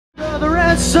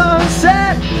that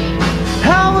sunset.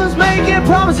 I was making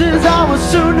promises I was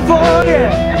soon to forget.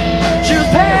 She was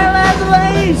pale as the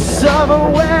lace of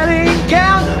a wedding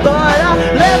gown, but I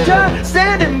left her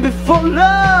standing before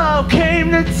love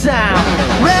came to town.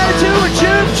 Ran into a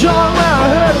juke joint where I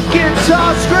heard a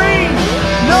guitar scream.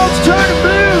 Notes turned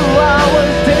blue, I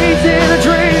was dazed in a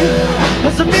dream.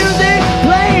 As the music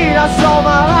played, I saw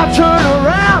my life turn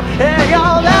around. And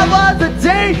y'all, that was the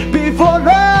day before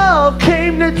love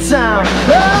came to town.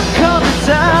 Love come to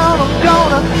town, I'm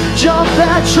gonna jump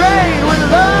that train. When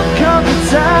love comes to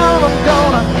town, I'm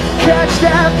gonna catch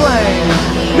that plane.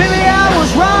 Maybe I was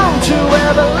wrong to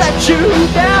ever let you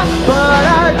down, but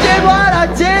I did what I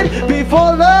did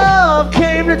before love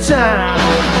came to town.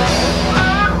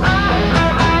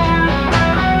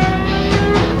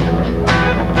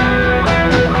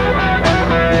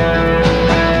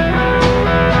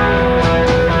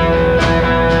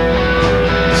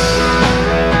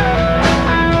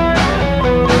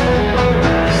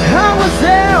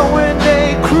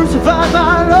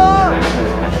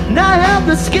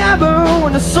 The scabbard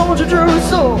when the soldier drew his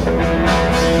sword,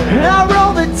 and I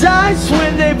rolled the dice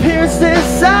when they pierced his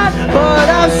side. But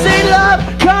I've seen love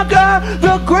conquer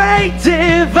the great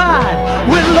divide.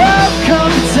 When love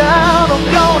comes to town, I'm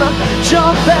gonna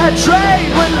jump that train.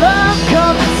 When love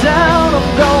comes to town, I'm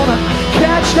gonna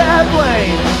catch that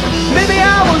plane. Maybe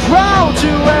I was wrong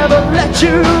to ever let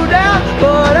you down.